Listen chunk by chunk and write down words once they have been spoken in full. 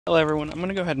Hello everyone, I'm going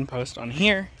to go ahead and post on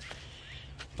here,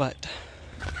 but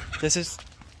this is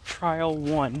trial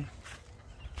 1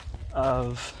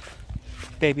 of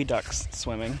baby ducks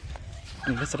swimming.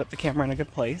 I need to set up the camera in a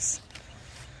good place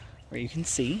where you can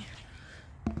see.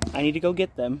 I need to go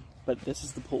get them, but this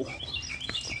is the pool.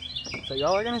 So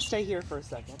y'all are going to stay here for a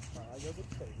second while I go get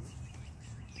the baby.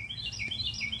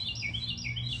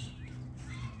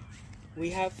 We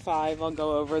have 5, I'll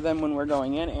go over them when we're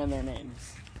going in and their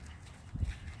names.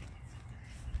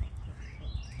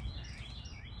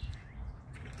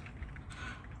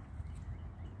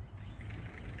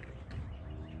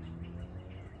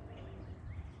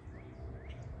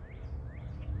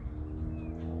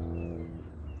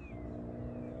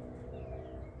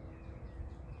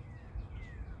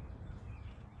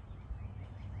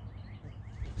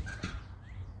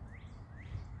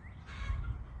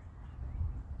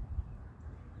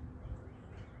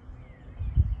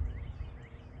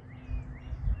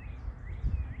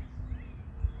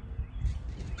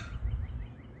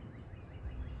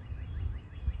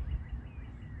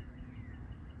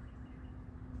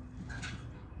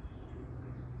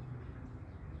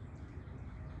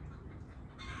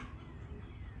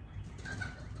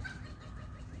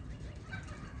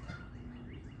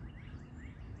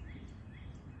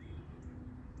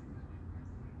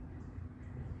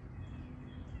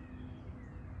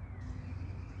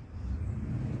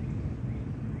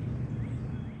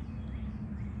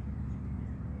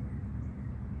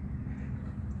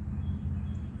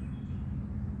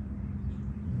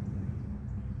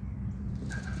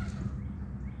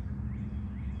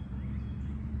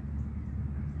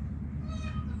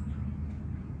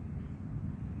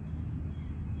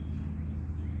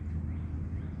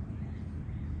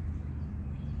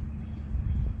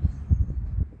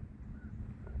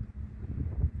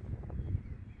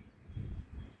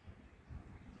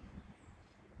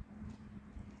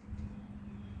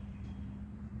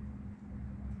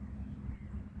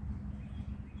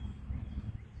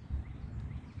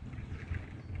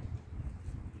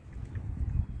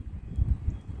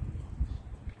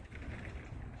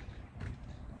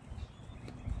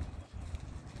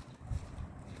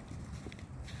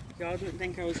 Y'all didn't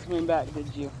think I was coming back,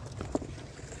 did you?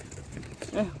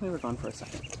 We were gone for a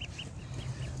second.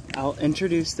 I'll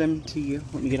introduce them to you.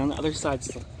 Let me get on the other side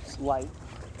so it's light.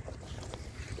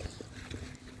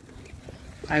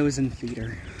 I was in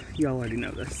theater. Y'all already know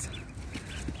this.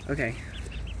 Okay.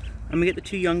 I'm gonna get the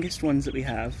 2 youngest ones that we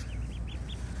have.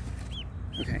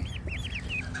 Okay.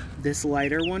 This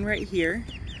lighter one right here.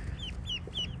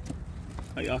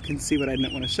 Oh, y'all can see what I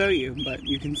didn't want to show you, but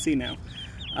you can see now.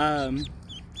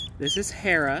 This is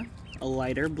Hera, a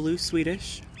lighter blue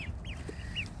Swedish,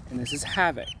 and this is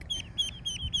Havoc,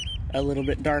 a little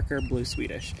bit darker blue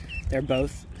Swedish. They're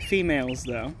both females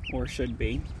though, or should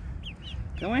be.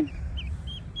 Go in.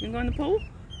 You can go in the pool?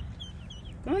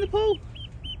 Go in the pool.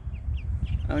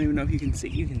 I don't even know if you can see.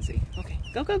 You can see. Okay,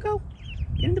 go, go, go.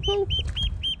 Get in the pool.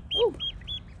 Oh,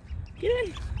 get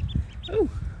in. Oh,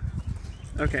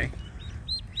 okay.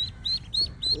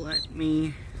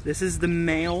 This is the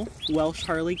male Welsh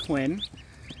Harlequin.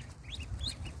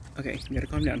 Okay, you gotta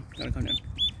calm down. Gotta calm down.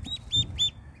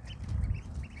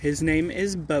 His name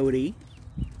is Boatee.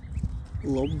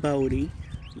 Little Boatee.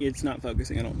 It's not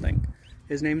focusing, I don't think.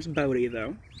 His name's Boatee,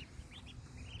 though.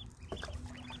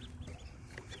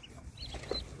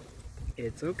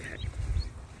 It's okay.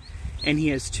 And he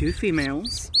has 2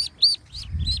 females.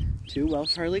 2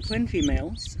 Welsh Harlequin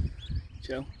females.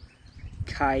 So,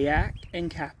 Kayak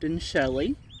and Kaptain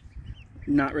Shelly.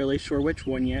 Not really sure which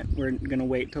one yet. We're gonna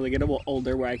wait till they get a little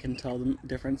older where I can tell the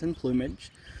difference in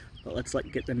plumage. But let's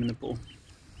get them in the pool.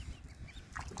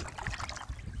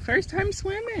 First time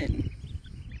swimming.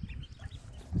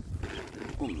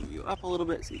 We'll move you up a little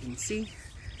bit so you can see.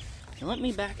 And let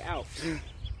me back out.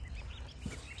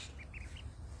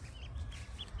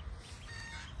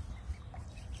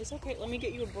 It's okay, let me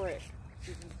get you a brick.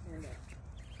 You can stand up.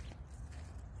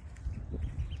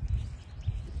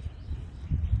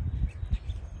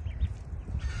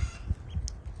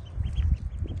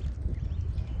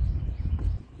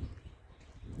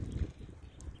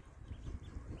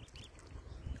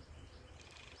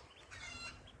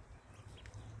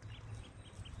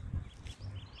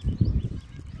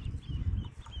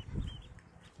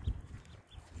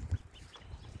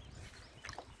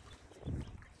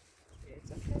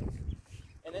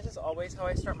 And this is always how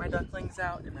I start my ducklings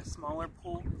out, in a smaller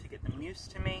pool to get them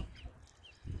used to me.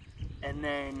 And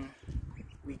then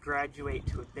we graduate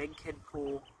to a big kid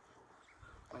pool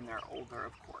when they're older,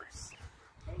 of course.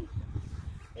 Hey,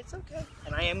 it's okay.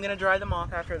 And I am going to dry them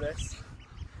off after this,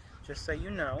 just so you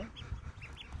know.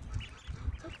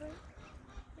 It's okay.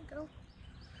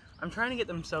 I'm trying to get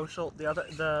them social.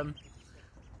 The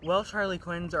Welsh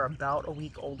Harlequins are about a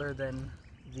week older than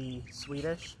the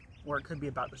Swedish, or it could be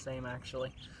about the same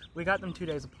actually. We got them 2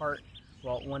 days apart.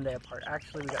 Well, 1 day apart.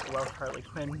 Actually, we got the Welsh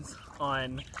Harlequins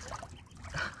on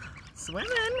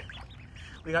swimming.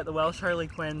 We got the Welsh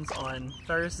Harlequins on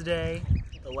Thursday,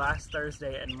 the last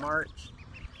Thursday in March,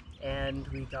 and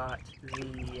we got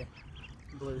the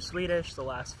Blue Swedish the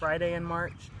last Friday in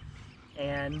March.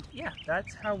 And yeah,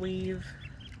 that's how we've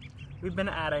been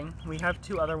adding. We have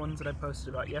 2 other ones that I posted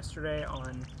about yesterday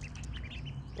on,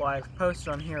 well, I've posted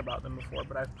on here about them before,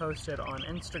 but I've posted on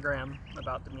Instagram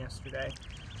about them yesterday.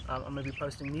 I'm going to be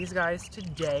posting these guys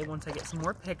today once I get some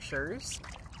more pictures.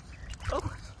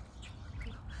 Oh,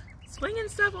 swinging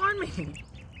stuff on me.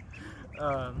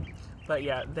 But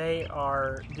yeah, they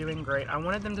are doing great. I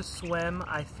wanted them to swim.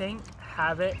 I think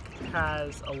Havoc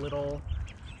has a little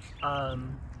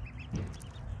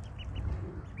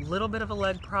bit of a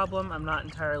leg problem. I'm not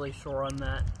entirely sure on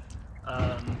that.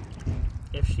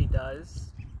 If she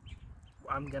does,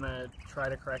 I'm gonna try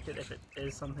to correct it. If it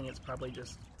is something, it's probably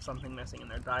just something missing in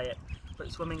their diet. But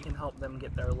swimming can help them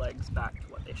get their legs back to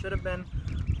what they should have been.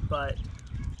 But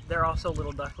they're also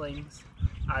little ducklings.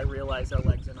 I realize their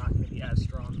legs are not going to be as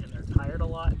strong, and they're tired a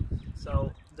lot,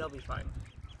 so they'll be fine.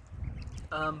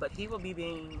 But he will be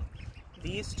being,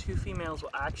 these 2 females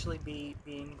will actually be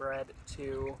being bred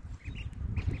to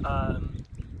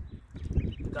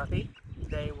Duffy.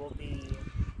 They will be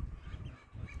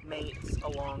mates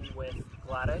along with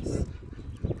Gladys.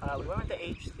 We went with the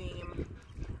H theme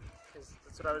because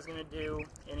that's what I was going to do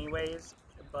anyways,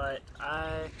 but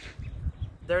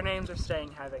their names are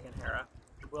staying Havoc and Hera.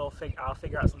 I'll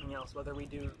figure out something else, whether we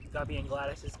do Guppy and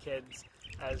Gladys's kids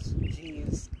as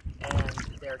G's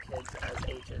and their kids as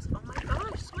H's. Oh my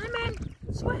gosh, swimming!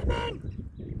 Swimming!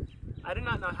 I do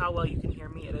not know how well you can hear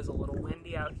me. It is a little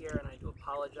windy out here, and I do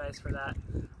apologize for that.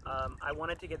 I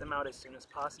wanted to get them out as soon as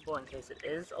possible in case it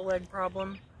is a leg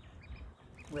problem,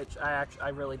 which I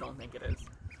really don't think it is,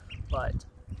 but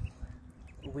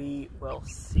we will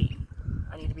see.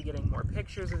 I need to be getting more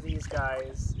pictures of these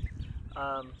guys.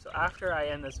 So after I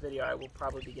end this video, I will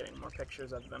probably be getting more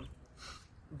pictures of them.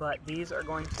 But these are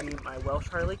going to be my Welsh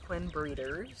Harlequin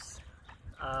breeders.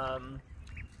 And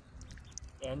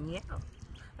yeah.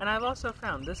 And I've also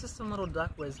found, this is some little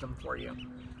duck wisdom for you.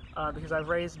 Because I've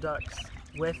raised ducks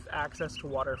with access to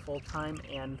water full time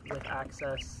and with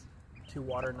access to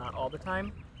water not all the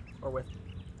time. Or with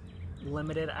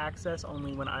limited access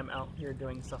only when I'm out here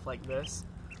doing stuff like this.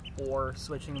 Or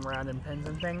switching them around in pens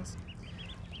and things.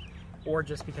 Or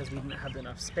just because we didn't have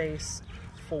enough space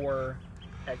for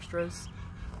extras.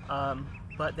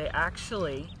 But they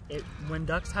actually, when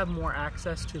ducks have more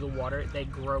access to the water, they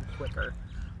grow quicker.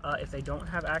 If they don't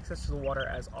have access to the water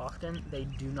as often, they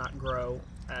do not grow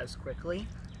as quickly,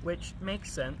 which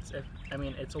makes sense. I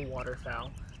mean, it's a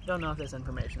waterfowl. Don't know if this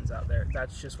information's out there.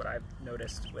 That's just what I've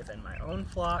noticed within my own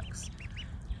flocks,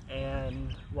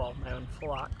 and, well, my own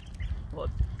flock. Well,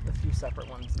 a few separate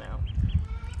ones now.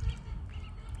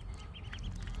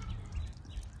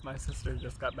 My sister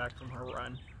just got back from her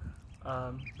run.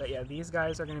 But yeah, these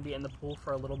guys are going to be in the pool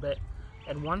for a little bit.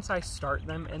 And once I start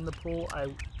them in the pool, I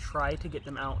try to get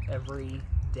them out every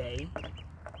day.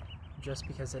 Just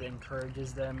because it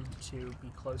encourages them to be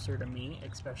closer to me,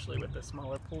 especially with the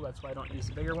smaller pool. That's why I don't use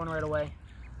the bigger one right away.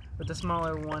 With the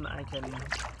smaller one, I can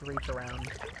reach around.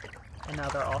 And now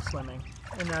they're all swimming.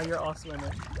 And now you're all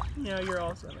swimming. Yeah, you're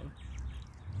all swimming.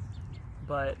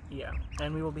 But yeah,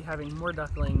 and we will be having more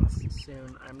ducklings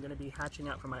soon. I'm going to be hatching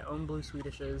out for my own blue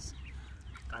Swedishes.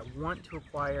 I want to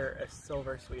acquire a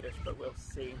silver Swedish, but we'll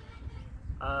see.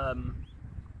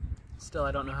 Still,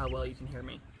 I don't know how well you can hear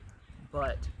me.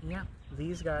 But yeah,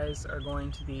 these guys are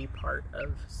going to be part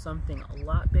of something a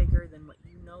lot bigger than what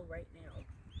you know right now.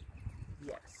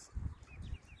 Yes.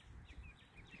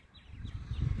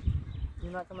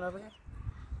 You're not coming over here?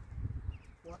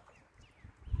 What?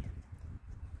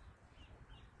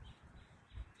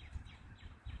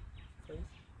 Please?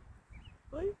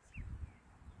 Please?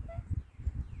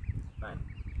 Fine.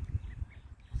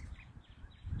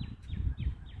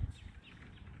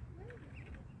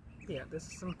 Yeah, this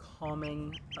is some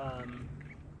calming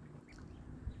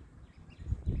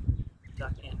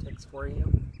duck antics for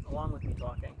you, along with me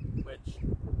talking, which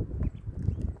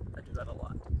I do that a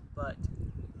lot. But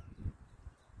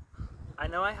I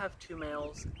know I have two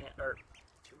males.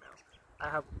 I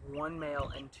have one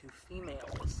male and two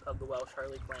females of the Welsh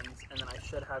Harlequins, and then I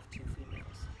should have two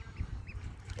females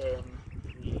in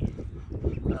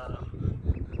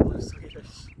the blue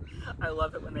Swedish. I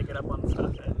love it when they get up on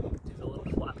stuff and do the little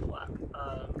flap flap.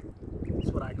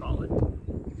 That's what I call it.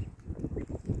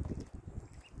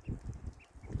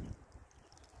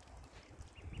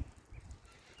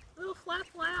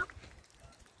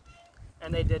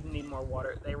 And they did need more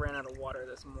water. They ran out of water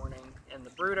this morning in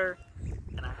the brooder,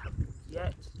 and I have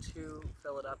yet to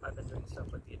fill it up. I've been doing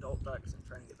stuff with the adult ducks and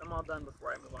trying to get them all done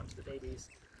before I move on to the babies.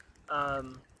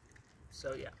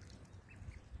 So yeah.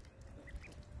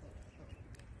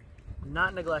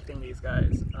 Not neglecting these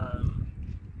guys.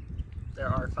 There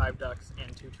are 5 ducks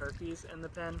and 2 turkeys in the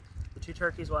pen. The 2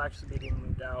 turkeys will actually be being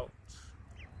moved out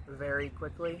very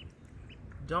quickly.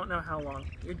 Don't know how long.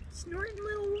 You're snorting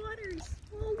little waters,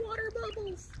 little water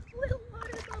bubbles, little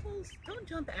water bubbles. Don't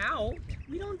jump out.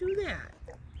 We don't do that.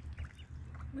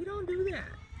 We don't do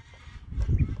that.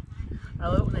 I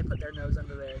love it when they put their nose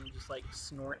under there and just like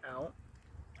snort out.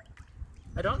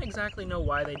 I don't exactly know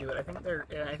why they do it.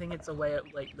 I think it's a way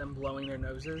of like them blowing their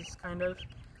noses, kind of,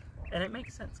 and it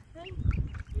makes sense. Hey,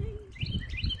 hey,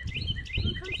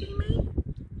 you come see me?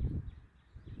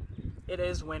 It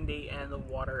is windy and the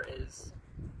water is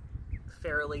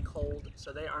fairly cold,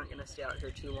 so they aren't going to stay out here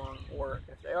too long. Or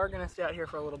if they are going to stay out here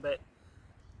for a little bit,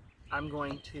 I'm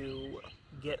going to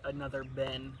get another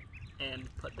bin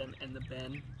and put them in the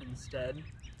bin instead,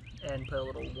 and put a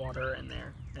little water in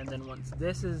there. And then once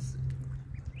this is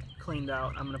cleaned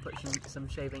out, I'm going to put some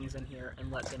shavings in here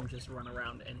and let them just run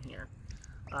around in here.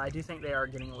 I do think they are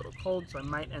getting a little cold, so I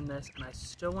might end this, and I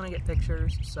still want to get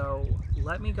pictures, so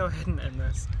let me go ahead and end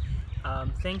this.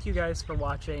 Thank you guys for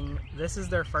watching. This is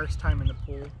their first time in the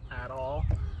pool at all,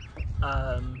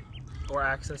 or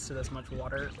access to this much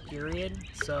water, period,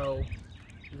 so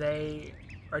they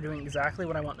are doing exactly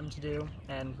what I want them to do,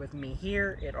 and with me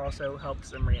here, it also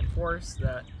helps them reinforce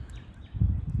that,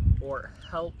 or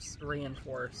helps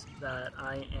reinforce that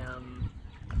I am,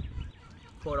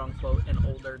 quote-unquote, an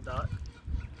older duck.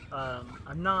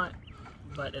 I'm not,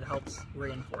 but it helps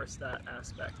reinforce that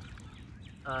aspect.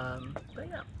 But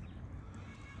yeah.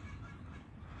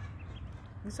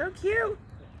 He's so cute!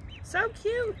 So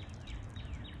cute!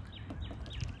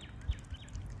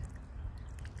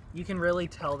 You can really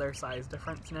tell their size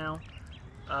difference now.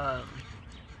 But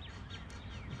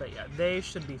yeah, they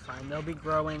should be fine. They'll be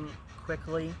growing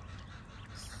quickly.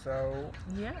 So,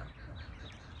 yeah.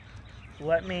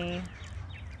 Let me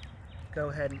go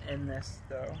ahead and end this,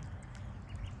 though.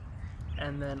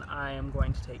 And then I am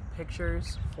going to take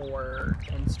pictures for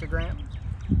Instagram.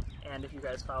 And if you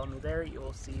guys follow me there, you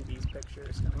will see these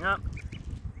pictures coming up.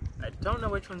 I don't know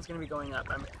which one's going to be going up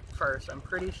first. I'm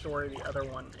pretty sure the other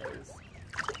one is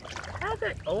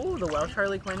Havoc. Oh, the Welsh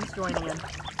Harlequins joining in.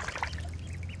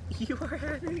 You are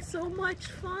having so much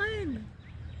fun.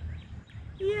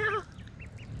 Yeah.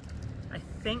 I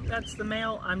think that's the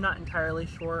male. I'm not entirely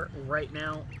sure right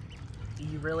now.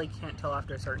 You really can't tell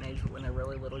after a certain age, but when they're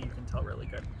really little, you can tell really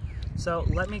good. So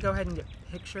let me go ahead and get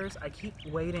pictures. I keep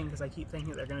waiting because I keep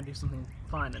thinking they're going to do something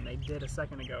fun, and they did a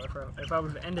second ago. If I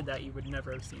would have ended that, you would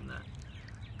never have seen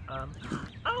that.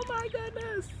 Oh my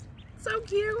goodness! So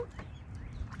cute!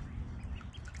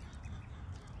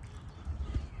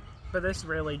 But this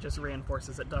really just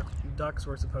reinforces that ducks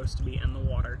were supposed to be in the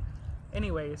water.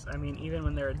 Anyways, I mean, even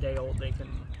when they're a day old, they can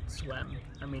swim.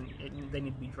 I mean, they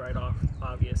need to be dried off,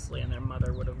 obviously, and their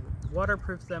mother would have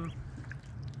waterproofed them.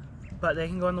 But they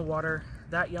can go in the water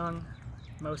that young.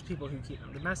 Most people who keep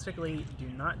them domestically do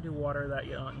not do water that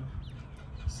young.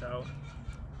 So,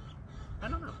 I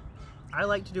don't know. I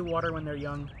like to do water when they're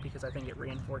young because I think it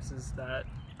reinforces that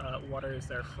water is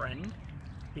their friend.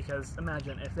 Because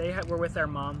imagine, if they were with their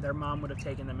mom would have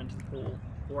taken them into the pool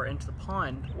or into the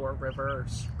pond or river or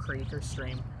creek or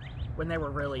stream when they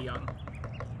were really young.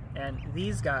 And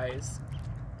these guys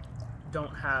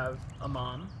don't have a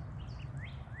mom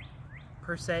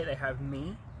per se. They have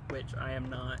me, which I am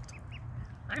not.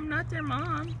 I'm not their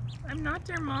mom. I'm not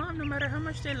their mom, no matter how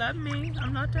much they love me.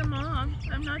 I'm not their mom.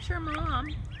 I'm not your mom.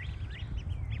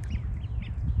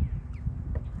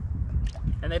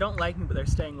 And they don't like me, but they're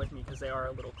staying with me because they are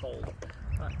a little cold.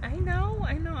 I know.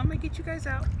 I'm gonna get you guys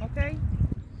out, okay?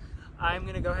 I'm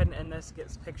gonna go ahead and end this,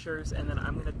 get pictures, and then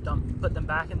I'm gonna put them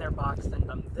back in their box, then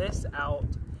dump this out,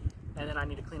 and then I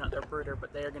need to clean out their brooder,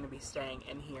 but they are gonna be staying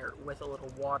in here with a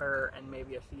little water and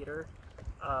maybe a feeder.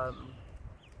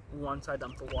 Once I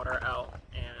dump the water out,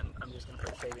 and I'm just gonna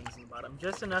put shavings in the bottom,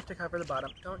 just enough to cover the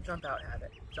bottom. Don't jump out,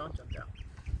 Havoc. Don't jump out.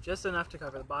 Just enough to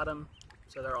cover the bottom,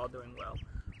 so they're all doing well.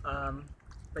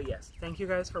 But yes, thank you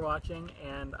guys for watching,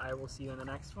 and I will see you in the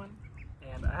next one.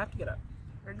 And I have to get up.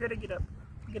 I'm gonna get up.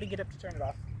 I'm gonna get up to turn it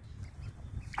off.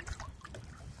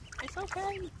 It's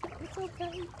okay. It's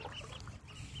okay.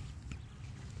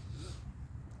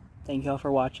 Thank y'all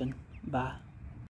for watching. Bye.